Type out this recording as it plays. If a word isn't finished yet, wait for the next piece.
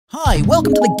Hi,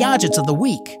 welcome to the Gadgets of the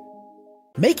Week.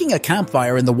 Making a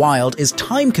campfire in the wild is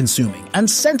time-consuming and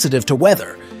sensitive to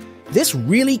weather. This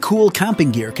really cool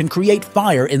camping gear can create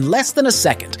fire in less than a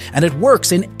second, and it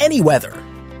works in any weather.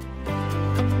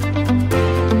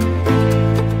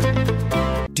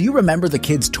 Do you remember the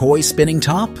kids' toy spinning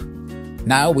top?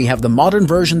 Now we have the modern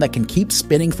version that can keep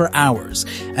spinning for hours,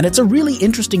 and it's a really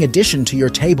interesting addition to your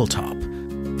tabletop.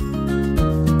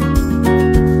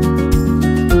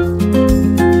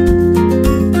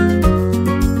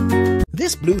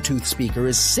 This Bluetooth speaker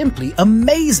is simply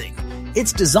amazing.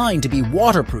 It's designed to be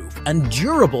waterproof and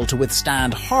durable to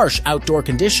withstand harsh outdoor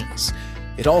conditions.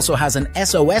 It also has an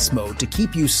SOS mode to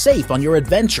keep you safe on your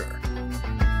adventure.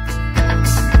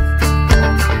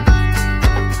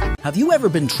 Have you ever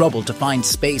been troubled to find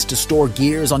space to store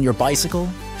gears on your bicycle?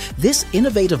 This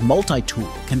innovative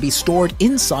multi-tool can be stored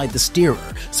inside the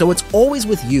steerer, so it's always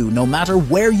with you no matter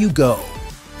where you go.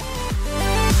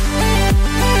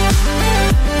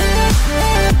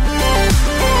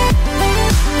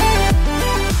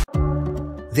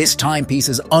 This timepiece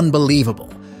is unbelievable.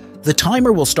 The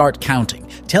timer will start counting,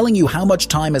 telling you how much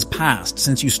time has passed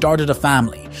since you started a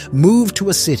family, moved to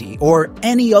a city, or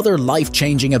any other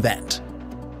life-changing event.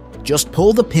 Just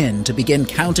pull the pin to begin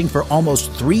counting for almost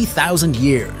 3,000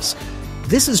 years.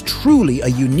 This is truly a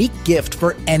unique gift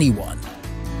for anyone.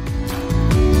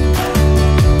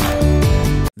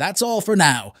 That's all for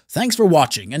now. Thanks for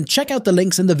watching, and check out the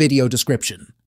links in the video description.